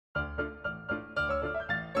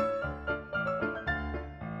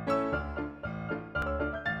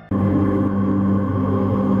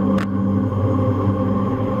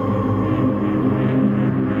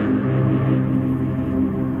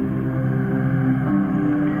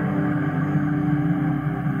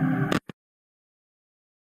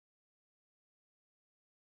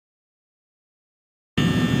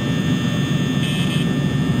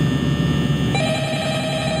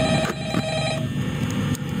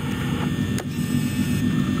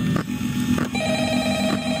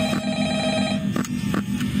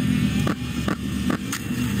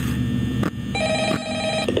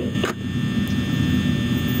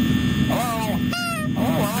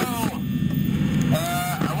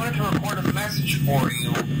speech for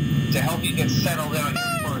you to help you get settled in on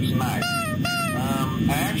your first night.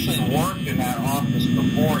 I actually worked in that office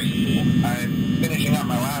before you. I'm finishing up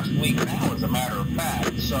my last week now, as a matter of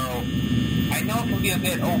fact, so I know it can be a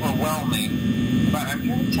bit overwhelming, but I'm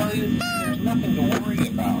here to tell you there's nothing to worry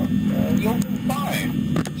about. You'll be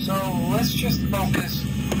fine. So let's just focus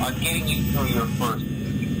on getting you through your first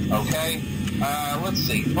week, okay? Let's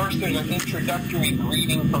see. First, there's an introductory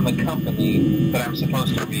greeting from the company that I'm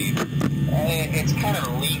supposed to read. It's kind of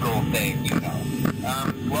a legal thing, you know.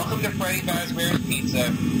 Welcome to Freddy Fazbear's Pizza,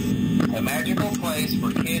 a magical place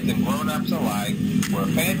for kids and grown-ups alike, where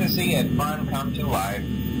fantasy and fun come to life.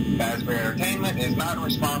 Fazbear Entertainment is not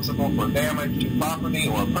responsible for damage to property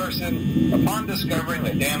or person. Upon discovering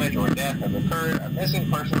that damage or death has occurred, a missing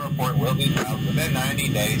person report will be filed within 90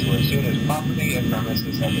 days or as soon as property and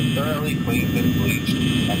premises have been thoroughly cleaned and bleached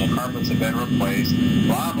and the carpets have been replaced.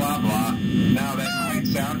 Blah, blah, blah. Now, that might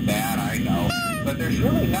sound bad, I know, but there's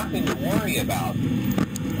really nothing to worry about.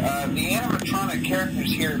 The animatronic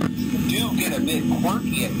characters here do get a bit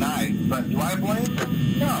quirky at night, but do I blame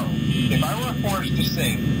them? No. If I were forced to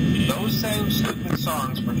sing those same stupid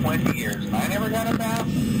songs for 20 years and I never got a bath,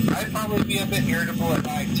 I'd probably be a bit irritable at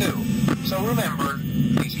night too. So remember,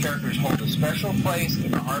 these characters hold a special place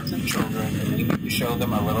in the hearts of children and we need to show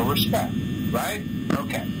them a little respect, right?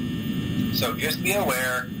 Okay. So just be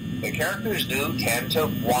aware, the characters do tend to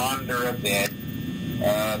wander a bit.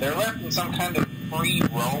 They're left in some kind of free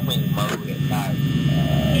roaming mode at night.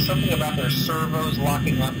 Something about their servos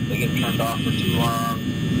locking up if they get turned off for too long.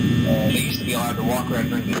 They used to be allowed to walk around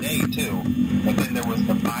during the day too, but then there was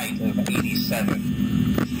the bite of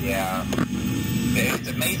 87. Yeah. It's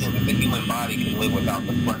amazing that the human body can live without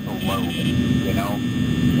the frontal lobe, you know.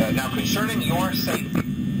 Now, concerning your safety,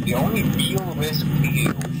 the only real risk to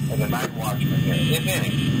you as a night watchman here, if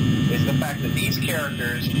any, is the fact that these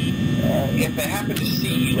characters, if they happen to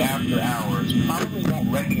see you after hours, probably won't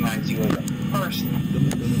recognize you as a person.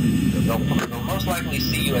 They'll most likely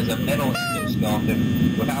see you as a metal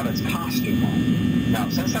endoskeleton without its costume on. Now,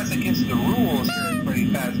 since that's against the rules here at Freddy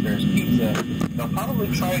Fazbear's Pizza, they'll probably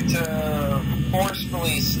try to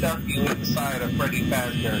forcefully stuff you inside a Freddy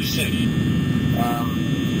Fazbear suit.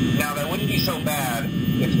 Now, that wouldn't be so bad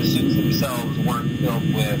if the suits themselves weren't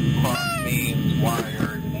filled with cross beams,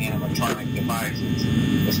 wires, and animatronic devices,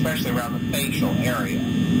 especially around the facial area.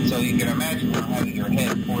 So you can imagine how having your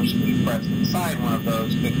head forcefully pressed inside one of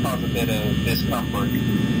those could cause a bit of discomfort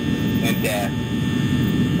and death.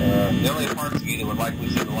 The only parts of you that would likely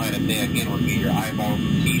see the light of day again would be your eyeballs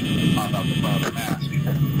and teeth when they pop out the front of the mask.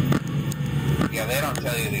 Yeah, they don't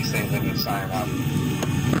tell you these things when you sign up.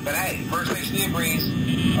 But hey, first basically agrees.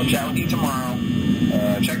 I'll chat with you tomorrow.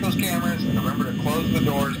 Check those cameras and remember to close the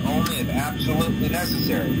doors only if absolutely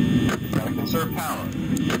necessary. You've got to conserve power.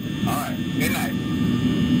 Alright, good night.